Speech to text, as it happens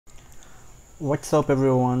What's up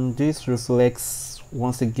everyone, this Reflex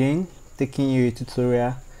once again taking you a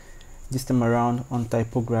tutorial this time around on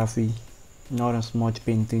typography, not on smudge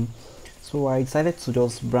painting. So I decided to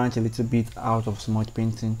just branch a little bit out of smudge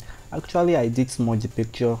painting. Actually I did smudge the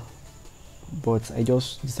picture, but I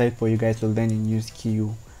just decided for you guys to learn a new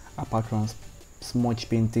skill apart from smudge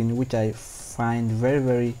painting, which I find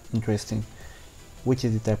very interesting, which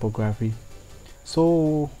is the typography.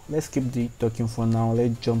 So let's keep the talking for now.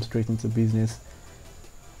 Let's jump straight into business.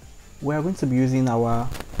 We are going to be using our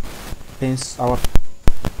text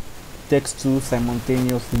tool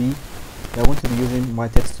simultaneously. We are going to be using our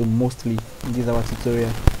text tool mostly in this our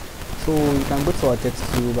tutorial. So you can go to our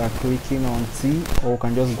text tool by clicking on T, or you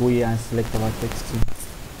can just go here and select our text tool.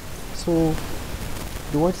 So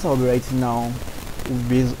the words I'll be writing now is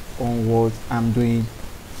based on what I'm doing.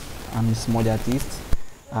 I'm a smudge artist.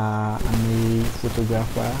 I'm a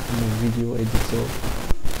photographer, I'm a video editor,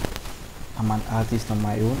 I'm an artist on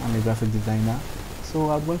my own, I'm a graphic designer. So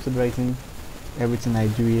I'm going to be writing everything I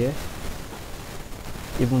do here,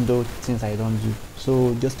 even though things I don't do.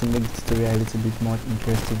 So just to make the tutorial a little bit more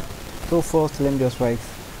interesting. So first let me just write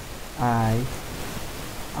I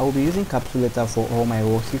will be using capital letter for all my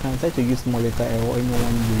works. You can try to use small letter or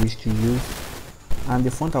anyone you wish to use. And the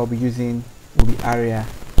font I'll be using will be Arial.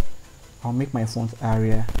 I'll make my font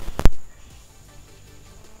Arial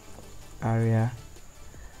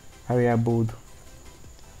bold.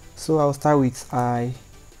 So I'll start with I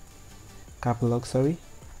capital lock, sorry.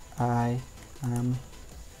 I am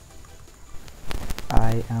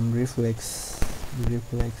reflex.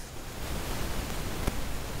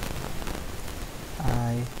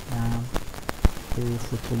 I am a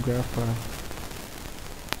photographer.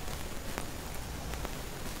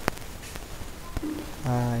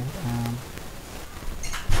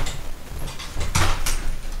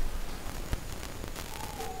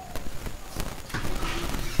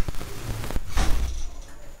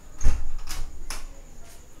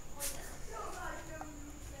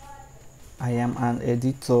 I am an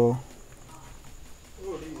editor.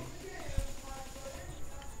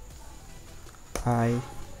 I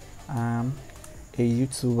am a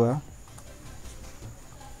YouTuber.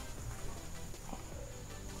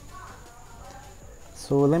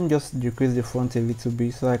 So let me just decrease the font a little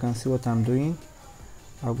bit so I can see what I'm doing.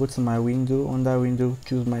 I'll go to my window, under window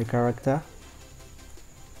choose my character,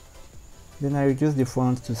 then I reduce the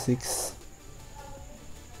font to 6.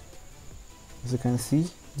 As you can see,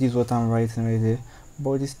 this is what I'm writing right there,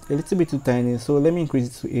 but it's a little bit too tiny, so let me increase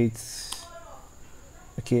it to 8.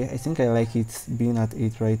 Okay, I think I like it being at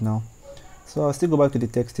 8 right now. So I'll still go back to the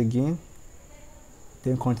text again,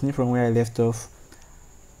 then continue from where I left off.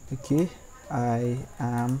 Okay, I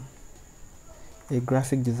am a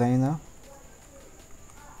graphic designer.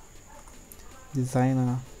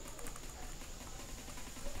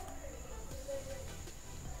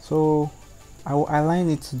 So I will align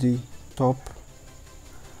it to the top,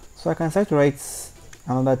 so I can start to write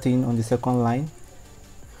another thing on the second line,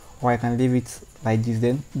 or I can leave it like this,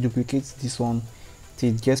 then duplicate this one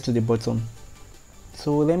till it gets to the bottom.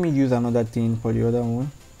 So let me use another thing for the other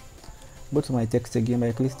one. Go to my text again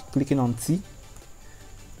by clicking on T.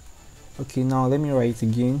 Okay, now let me write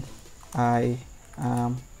again. I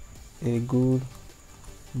am a good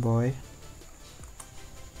boy.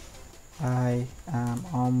 I am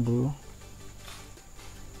humble.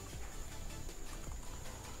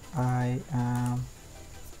 I am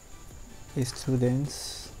a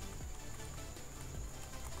student.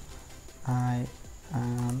 I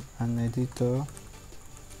am an editor.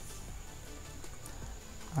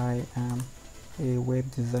 I am a web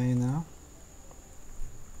designer.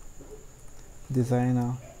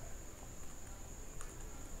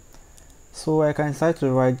 So I can start to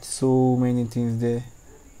write so many things there,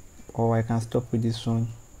 or I can stop with this one.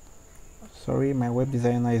 Sorry, my web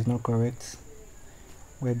designer is not correct.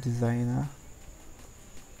 Web designer.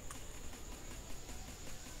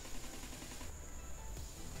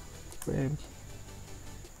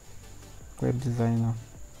 Web designer.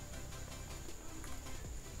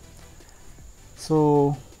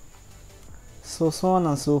 So on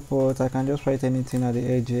and so forth. I can just write anything at the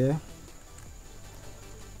edge here.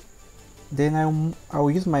 Then I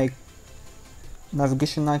will use my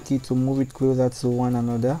navigational key to move it closer to one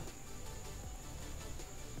another,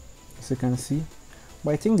 as you can see.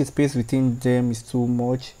 But I think the space between them is too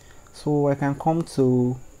much, so I can come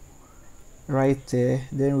to right there,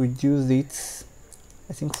 then reduce it.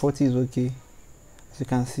 I think 40 is okay. As you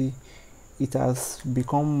can see, it has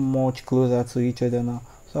become much closer to each other now.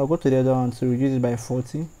 So I'll go to the other one to reduce it by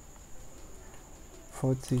 40.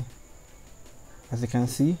 As you can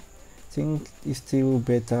see, I think it's still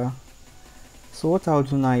better. So what I'll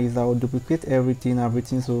do now is I'll duplicate everything I've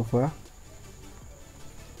written so far.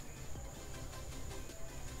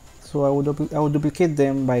 So I will duplicate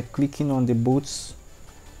them by clicking on the boats,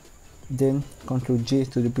 then Ctrl J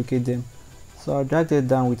to duplicate them. So I'll drag that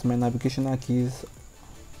down with my navigational keys.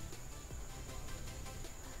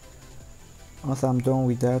 Once I'm done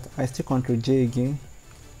with that, I still Ctrl J again,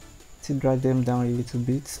 still drag them down a little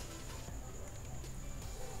bit.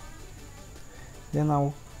 Then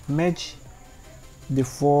I'll merge the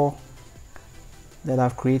four that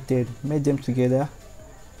I've created, merge them together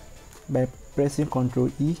by pressing Ctrl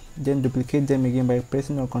E, then duplicate them again by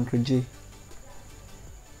pressing on Ctrl J.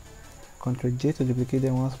 Ctrl J to duplicate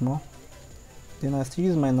them once more. Then I still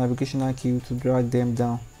use my navigational key to drag them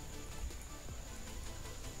down.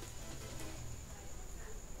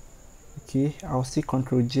 Okay, I'll see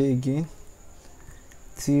Ctrl J again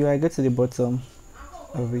till I get to the bottom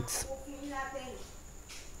of it.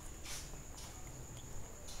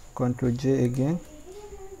 Ctrl J again.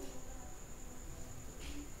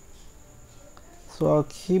 So I'll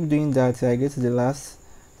keep doing that till I get to the last.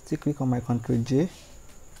 Still click on my Ctrl J.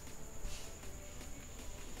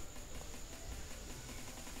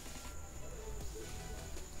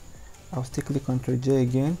 I'll still click Ctrl J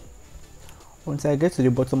again. Once I get to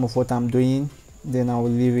the bottom of what I'm doing, then I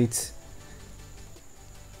will leave it.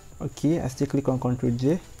 Okay, I still click on Ctrl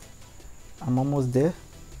J. I'm almost there.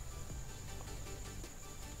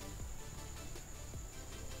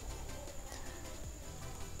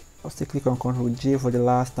 I'll still click on Ctrl J for the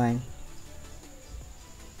last time.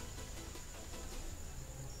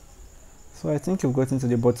 So I think you've gotten to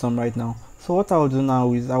the bottom right now. So what I'll do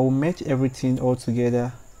now is I will merge everything all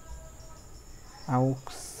together. I will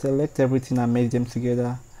select everything and merge them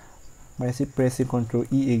together by still pressing Ctrl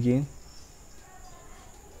E again.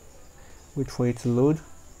 Wait for it to load.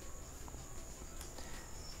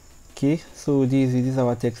 Okay, so this is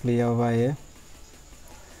our text layer over here.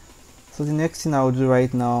 So the next thing I'll do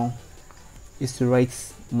right now is to write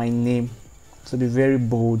my name, to be very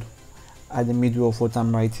bold at the middle of what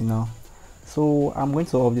I'm writing now. So I'm going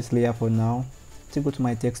to off this layer for now. To go to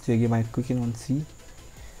my text again by clicking on T.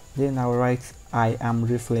 Then I'll write I am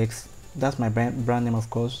Reflex. That's my brand name, of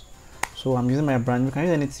course. So I'm using my brand. You can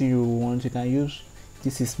use anything you want. You can use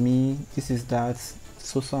this is me, this is that,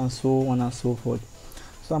 so and so on and so forth.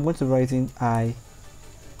 So I'm going to write in I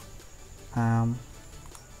am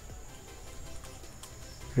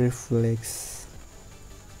Reflex.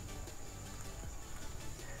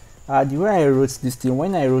 The way I wrote this thing,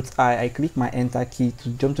 when I wrote I click my enter key to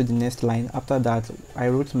jump to the next line. After that I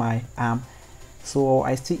wrote my am, so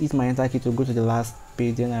I still hit my enter key to go to the last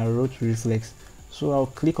page. Then I wrote Reflex. So I'll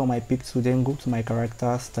click on my pick tool, then go to my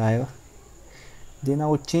character style. Then I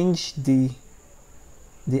will change the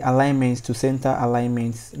alignments to center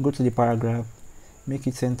alignments. Go to the paragraph, make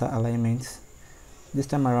it center alignments. This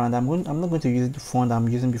time around I'm not going to use the font I'm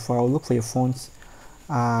using before. I'll look for a font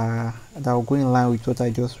that will go in line with what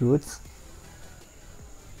I just wrote.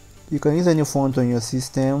 You can use any font on your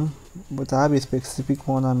system, but I have a specific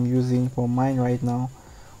one I'm using for mine right now,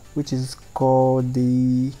 which is called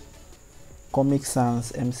the Comic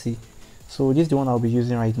Sans MC. So this is the one I'll be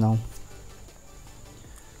using right now.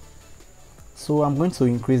 So I'm going to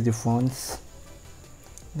increase the fonts.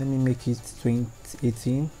 Let me make it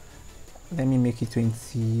 18. Let me make it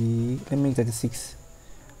 20. Let me make 36.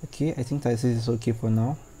 Okay, I think 36 is okay for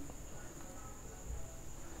now.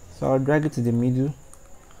 So I'll drag it to the middle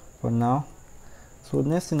for now. So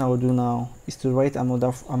next thing I will do now is to write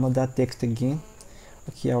another text again.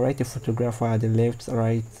 Okay, I'll write a photographer at the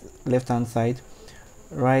left hand side.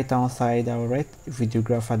 Right hand side I'll write a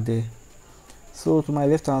videographer there. So to my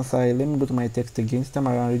left hand side, let me go to my text again. This time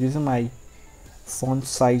around, reducing my font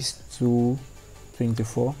size to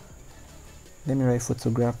 24. Let me write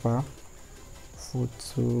photographer.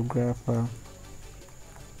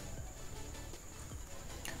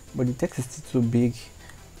 But the text is still too big.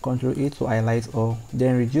 Ctrl A to highlight all.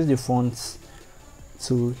 Then reduce the fonts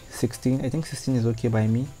to 16. I think 16 is okay by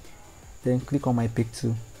me. Then click on my pick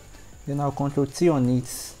tool. Then I'll Ctrl T on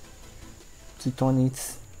it to turn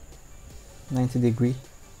it 90 degree.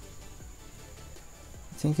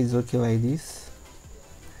 I think it's okay like this.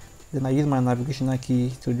 Then I use my navigational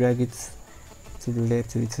key to drag it to the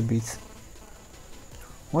left a little bit.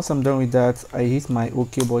 Once I'm done with that, I hit my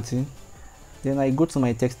OK button. Then I go to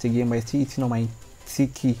my text again by still hitting on my T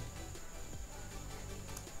key.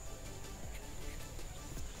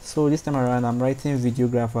 So this time around I'm writing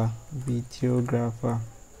videographer.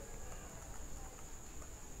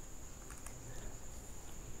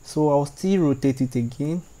 So I'll still rotate it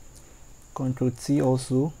again. Ctrl T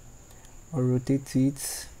also. I'll rotate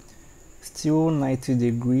it. still 90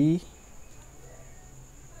 degree,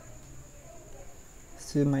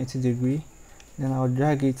 still 90 degree. Then I'll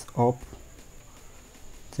drag it up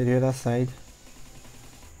to the other side.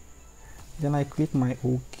 Then I click my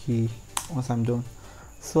OK once I'm done.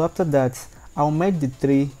 So after that, I'll merge the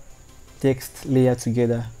three text layer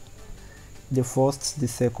together. The first, the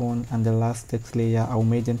second, and the last text layer, I'll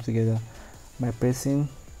merge them together by pressing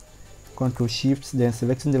Ctrl Shift, then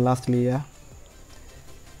selecting the last layer,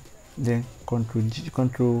 then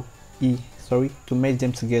Ctrl E, sorry, to merge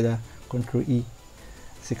them together, Ctrl E.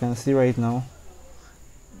 As you can see right now,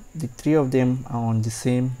 the three of them are on the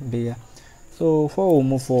same layer. So before we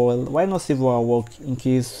move forward, why not save our work in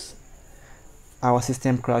case our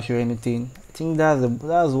system crash or anything? I think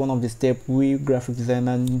that's one of the steps we graphic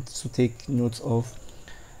designer need to take note of,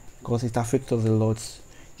 because it affects us a lot.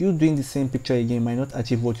 You doing the same picture again might not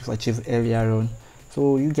achieve what you've achieved earlier on,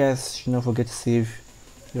 so you guys should not forget to save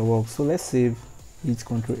your work. So let's save it,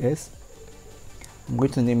 Ctrl S. I'm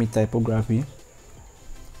going to name it typography.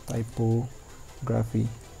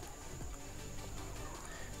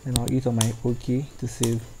 And I'll hit on my OK to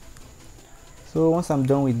save. So once I'm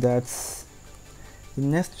done with that, the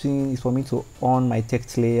next thing is for me to on my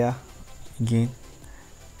text layer again.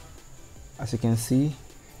 As you can see,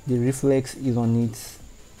 the reflex is on it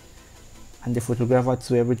and the photographer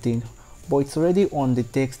to everything, but it's already on the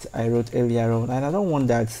text I wrote earlier on, and I don't want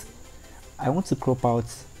that. I want to crop out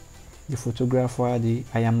the photographer, the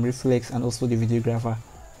I am reflex, and also the videographer.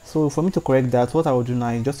 So for me to correct that, what I will do now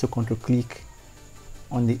is just to Ctrl click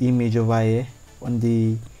on the image over here, on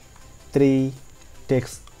the three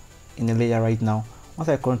text in the layer right now. Once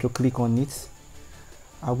I Ctrl click on it,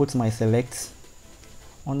 I'll go to my select.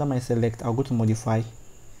 Under my select, I'll go to modify,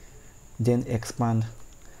 then expand.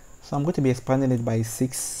 So I'm going to be expanding it by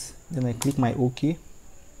 6, then I click my OK.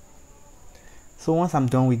 So once I'm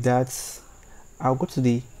done with that, I'll go to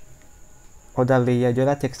the other layer, the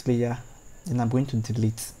other text layer, then I'm going to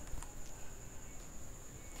delete.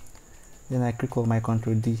 Then I click on my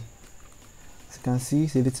Ctrl D. As you can see,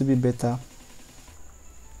 it's a little bit better.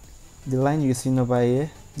 The line you're seeing over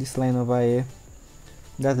here, this line over here,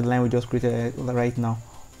 that's the line we just created right now,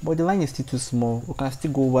 but the line is still too small. We can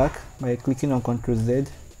still go back by clicking on Ctrl Z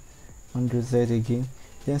again,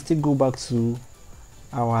 then still go back to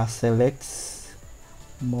our select,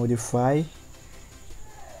 modify,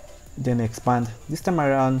 then expand. This time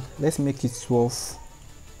around, let's make it 12,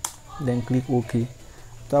 then click OK.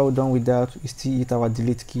 After we're done with that, we still hit our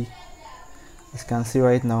delete key. As you can see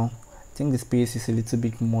right now, I think the space is a little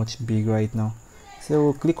bit much big right now. So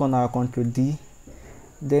we'll click on our Ctrl D,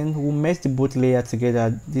 then we'll merge the both layer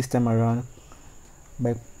together this time around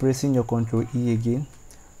by pressing your Ctrl E again.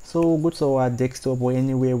 So we'll go to our desktop or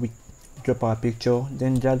anywhere we drop our picture,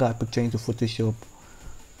 then drag our picture into Photoshop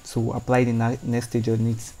to apply the next stage on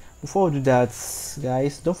it. Before we do that,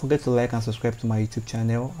 guys, don't forget to like and subscribe to my YouTube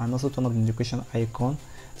channel, and also turn on the notification icon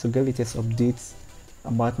to get latest updates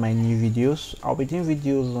about my new videos. I'll be doing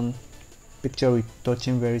videos on picture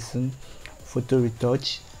retouching very soon, photo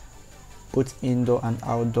retouch, both indoor and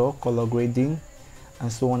outdoor, color grading,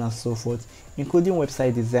 and so on and so forth, including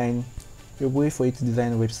website design. A way for you to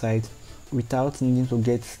design a website without needing to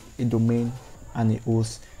get a domain and a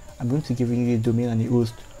host. I'm going to give you a domain and a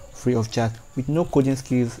host free of charge with no coding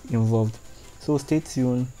skills involved. So stay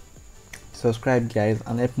tuned, subscribe guys,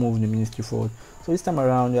 and help move the ministry forward. So this time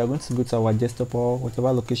around, we are going to go to our desktop or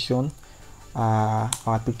whatever location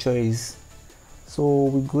our picture is. So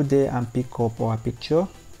we go there and pick up our picture.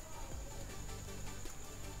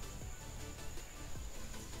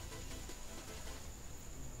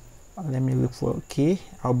 Let me look for OK.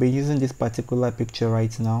 I'll be using this particular picture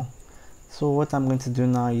right now. So what I'm going to do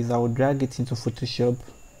now is I will drag it into Photoshop.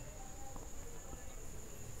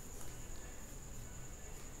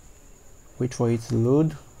 Wait for it to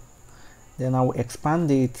load. Then I will expand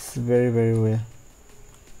it very well.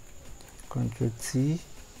 Ctrl T,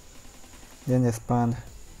 then expand,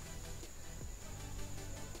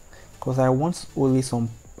 because I want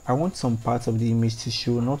some parts of the image to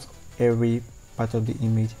show, not every part of the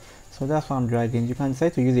image. So that's why I'm dragging. You can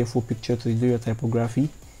decide to use a full picture to do your typography,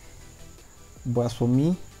 but as for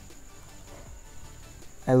me,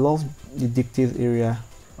 I love the details area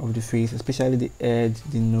of the face, especially the head,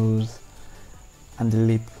 the nose, and the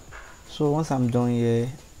lip. So once I'm done here,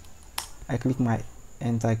 I click my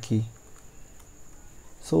enter key.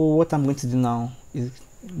 So what I'm going to do now is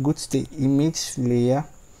go to the image layer,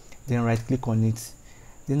 then right click on it.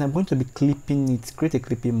 Then I'm going to be clipping it, create a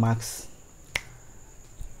clipping mask.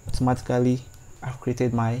 Automatically I've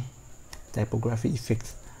created my typography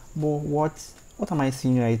effect. But what am I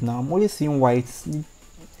seeing right now? I'm only seeing white.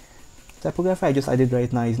 typography I just added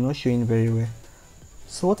right now is not showing very well.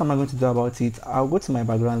 So what am I going to do about it? I'll go to my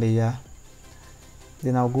background layer,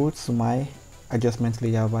 then I'll go to my adjustment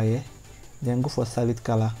layer over here, then go for solid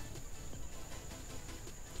color.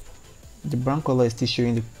 The brown color is still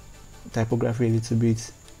showing the typography a little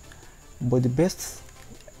bit, but the best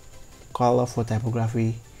color for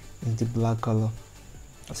typography is the black color,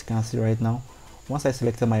 as you can see right now. Once I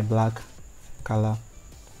selected my black color,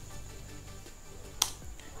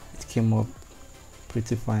 it came up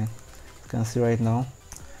pretty fine, you can see right now.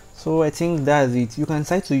 So I think that's it. You can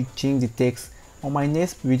try to change the text. On my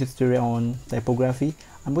next video tutorial on typography,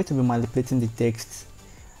 I'm going to be manipulating the text,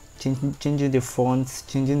 changing the fonts,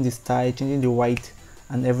 changing the style, changing the white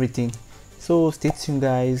and everything. So stay tuned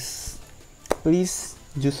guys. Please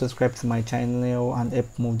do subscribe to my channel and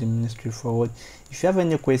help move the ministry forward. If you have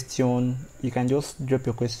any question, you can just drop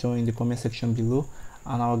your question in the comment section below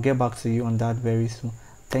and I'll get back to you on that very soon.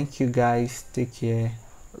 Thank you guys, take care,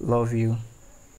 love you.